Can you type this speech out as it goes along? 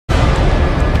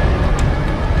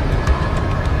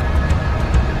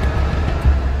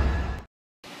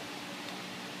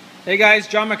Hey guys,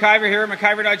 John MacIver here at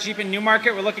MacIver Dodge Jeep in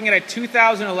Newmarket. We're looking at a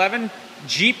 2011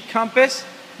 Jeep Compass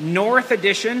North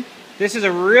Edition. This is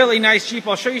a really nice Jeep.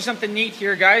 I'll show you something neat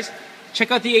here, guys.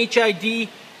 Check out the HID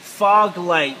fog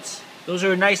lights. Those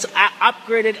are a nice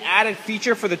upgraded added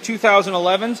feature for the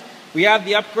 2011s. We have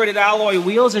the upgraded alloy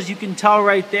wheels, as you can tell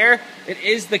right there. It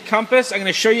is the Compass. I'm going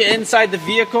to show you inside the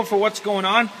vehicle for what's going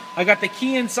on. I got the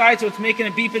key inside, so it's making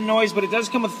a beeping noise, but it does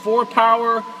come with 4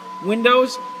 power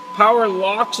windows. Power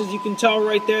locks, as you can tell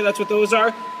right there, that's what those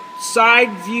are.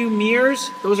 Side view mirrors,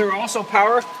 those are also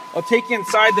power. I'll take you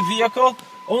inside the vehicle.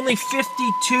 Only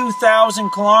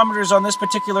 52,000 kilometers on this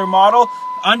particular model.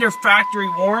 Under factory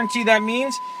warranty, that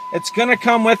means. It's going to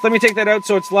come with, let me take that out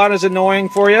so it's not as annoying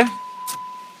for you.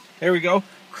 There we go.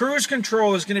 Cruise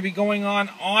control is going to be going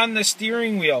on the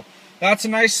steering wheel. That's a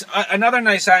nice, another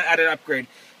nice added upgrade.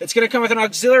 It's going to come with an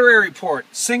auxiliary port,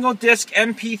 single disc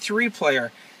MP3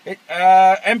 player.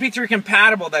 MP3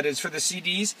 compatible, that is, for the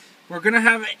CDs. We're going to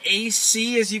have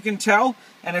AC, as you can tell,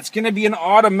 and it's going to be an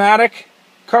automatic.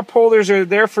 Cup holders are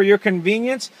there for your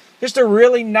convenience. Just a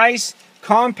really nice,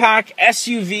 compact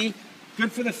SUV.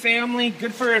 Good for the family,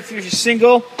 good for if you're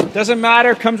single. Doesn't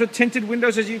matter, comes with tinted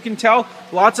windows, as you can tell.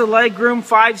 Lots of leg room,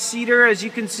 5-seater, as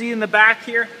you can see in the back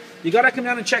here. You got to come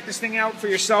down and check this thing out for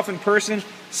yourself in person.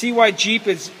 See why Jeep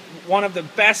is one of the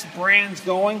best brands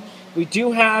going. We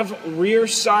do have rear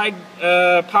side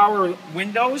power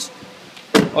windows.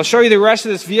 I'll show you the rest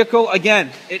of this vehicle. Again,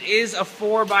 it is a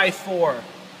 4x4.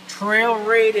 Trail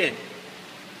rated.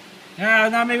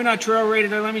 No, maybe not trail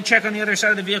rated. Let me check on the other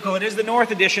side of the vehicle. It is the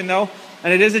North Edition though,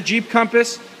 and it is a Jeep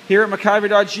Compass here at MacIver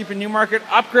Dodge Jeep in Newmarket.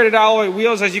 Upgraded alloy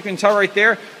wheels, as you can tell right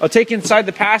there. I'll take you inside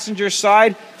the passenger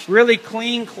side. Really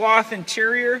clean cloth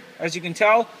interior, as you can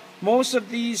tell. Most of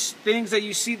these things that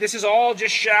you see, this is all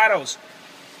just shadows.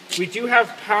 We do have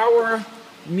power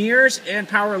mirrors and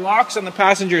power locks on the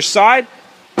passenger side.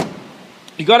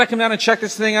 You got to come down and check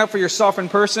this thing out for yourself in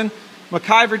person.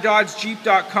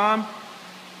 MacIverDodgeJeep.com,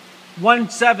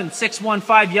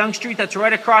 17615 Yonge Street. That's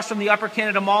right across from the Upper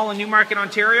Canada Mall in Newmarket,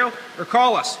 Ontario. Or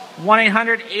call us,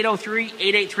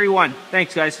 1-800-803-8831.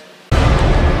 Thanks, guys.